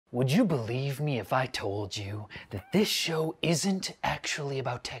Would you believe me if I told you that this show isn't actually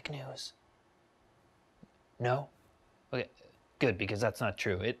about tech news? No? Okay, good, because that's not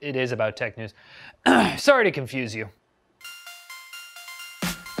true. It is about tech news. Sorry to confuse you.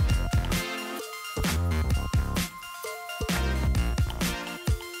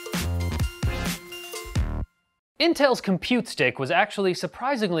 Intel's Compute Stick was actually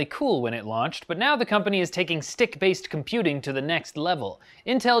surprisingly cool when it launched, but now the company is taking stick-based computing to the next level.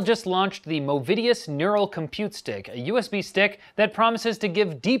 Intel just launched the Movidius Neural Compute Stick, a USB stick that promises to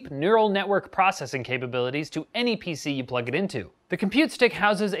give deep neural network processing capabilities to any PC you plug it into. The Compute Stick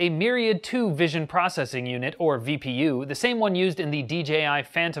houses a Myriad 2 Vision Processing Unit, or VPU, the same one used in the DJI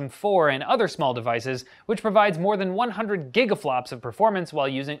Phantom 4 and other small devices, which provides more than 100 gigaflops of performance while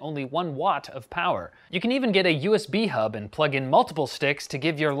using only 1 watt of power. You can even get a USB hub and plug in multiple sticks to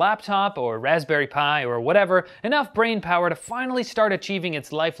give your laptop or Raspberry Pi or whatever enough brain power to finally start achieving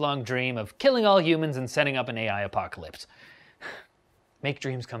its lifelong dream of killing all humans and setting up an AI apocalypse. Make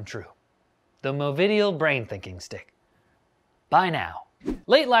dreams come true. The Movidial Brain Thinking Stick. Bye now.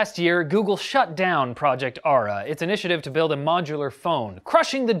 Late last year, Google shut down Project Aura, its initiative to build a modular phone,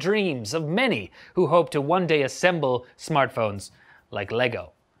 crushing the dreams of many who hope to one day assemble smartphones like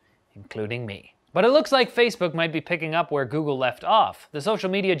Lego, including me. But it looks like Facebook might be picking up where Google left off. The social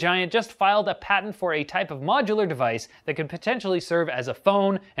media giant just filed a patent for a type of modular device that could potentially serve as a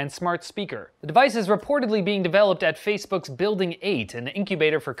phone and smart speaker. The device is reportedly being developed at Facebook's Building 8, an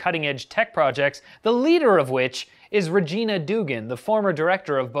incubator for cutting-edge tech projects, the leader of which is Regina Dugan, the former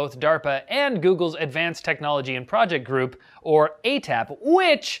director of both DARPA and Google's Advanced Technology and Project Group, or ATAP,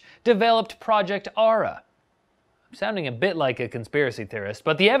 which developed Project Aura. I'm sounding a bit like a conspiracy theorist,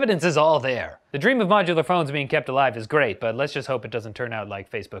 but the evidence is all there. The dream of modular phones being kept alive is great, but let's just hope it doesn't turn out like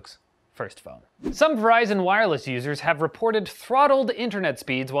Facebook's first phone. Some Verizon wireless users have reported throttled internet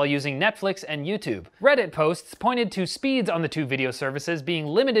speeds while using Netflix and YouTube. Reddit posts pointed to speeds on the two video services being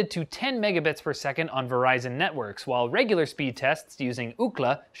limited to 10 megabits per second on Verizon networks, while regular speed tests using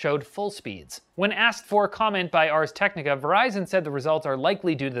Ookla showed full speeds. When asked for comment by Ars Technica, Verizon said the results are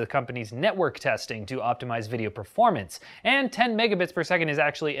likely due to the company's network testing to optimize video performance, and 10 megabits per second is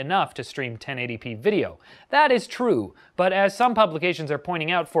actually enough to stream 1080p video. That is true, but as some publications are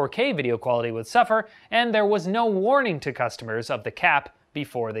pointing out, 4K video quality would suffer, and there was no warning to customers of the cap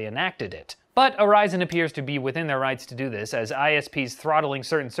before they enacted it. But Verizon appears to be within their rights to do this, as ISPs throttling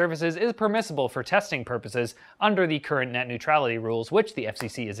certain services is permissible for testing purposes under the current net neutrality rules, which the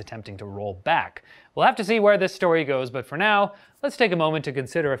FCC is attempting to roll back. We'll have to see where this story goes, but for now, let's take a moment to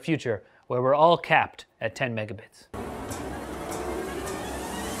consider a future where we're all capped at 10 megabits.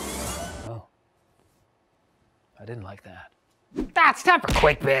 Oh. I didn't like that. That's time for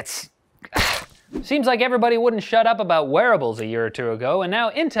quick bits! Seems like everybody wouldn't shut up about wearables a year or two ago, and now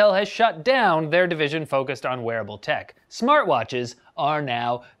Intel has shut down their division focused on wearable tech. Smartwatches are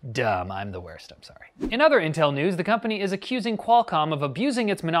now dumb. I'm the worst, I'm sorry. In other Intel news, the company is accusing Qualcomm of abusing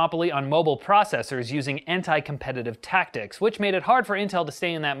its monopoly on mobile processors using anti-competitive tactics, which made it hard for Intel to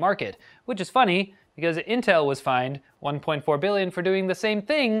stay in that market. Which is funny, because Intel was fined $1.4 billion for doing the same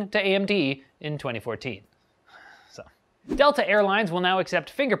thing to AMD in 2014. Delta Airlines will now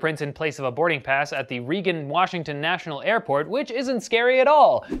accept fingerprints in place of a boarding pass at the Reagan Washington National Airport, which isn't scary at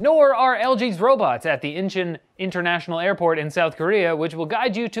all. Nor are LG's robots at the Incheon International Airport in South Korea, which will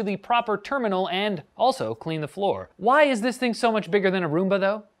guide you to the proper terminal and also clean the floor. Why is this thing so much bigger than a Roomba,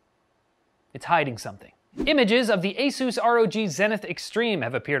 though? It's hiding something. Images of the ASUS ROG Zenith Extreme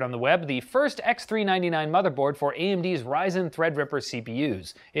have appeared on the web, the first X399 motherboard for AMD's Ryzen Threadripper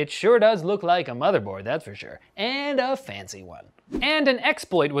CPUs. It sure does look like a motherboard, that's for sure. And a fancy one. And an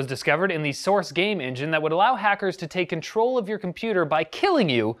exploit was discovered in the Source game engine that would allow hackers to take control of your computer by killing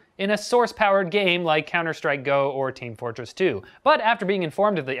you in a Source-powered game like Counter-Strike Go or Team Fortress 2. But after being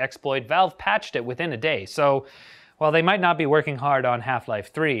informed of the exploit, Valve patched it within a day, so while they might not be working hard on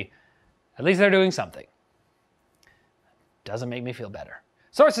Half-Life 3, at least they're doing something. Doesn't make me feel better.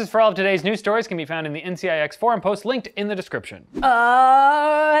 Sources for all of today's news stories can be found in the NCIX forum post linked in the description.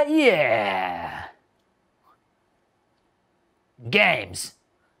 Yeah. Games.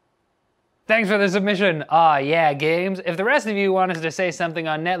 Thanks for the submission. Yeah, games. If the rest of you want us to say something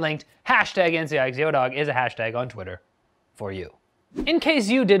on NetLinked, hashtag NCIXYodog is a hashtag on Twitter for you. In case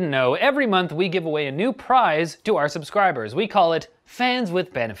you didn't know, every month we give away a new prize to our subscribers. We call it Fans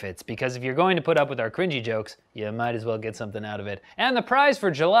with Benefits, because if you're going to put up with our cringy jokes, you might as well get something out of it. And the prize for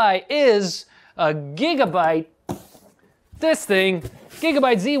July is a gigabyte This thing,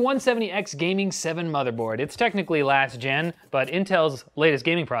 Gigabyte Z170X Gaming 7 motherboard. It's technically last gen, but Intel's latest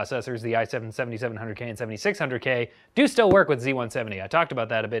gaming processors, the i7 7700K and 7600K, do still work with Z170. I talked about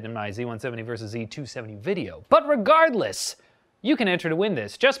that a bit in my Z170 versus Z270 video. But regardless, you can enter to win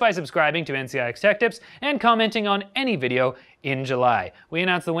this just by subscribing to NCIX Tech Tips and commenting on any video in July. We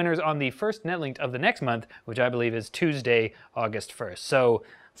announce the winners on the first Netlinked of the next month, which I believe is Tuesday, August 1st. So,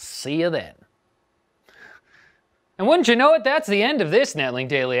 see you then. And wouldn't you know it, that's the end of this Netlink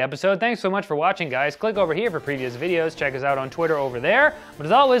Daily episode. Thanks so much for watching, guys. Click over here for previous videos. Check us out on Twitter over there. But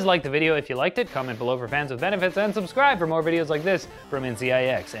as always, like the video if you liked it, comment below for fans with benefits, and subscribe for more videos like this from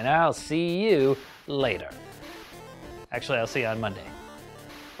NCIX. And I'll see you later. Actually, I'll see you on Monday.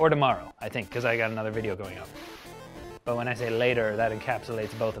 Or tomorrow, I think, because I got another video going up. But when I say later, that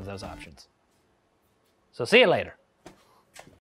encapsulates both of those options. So see you later.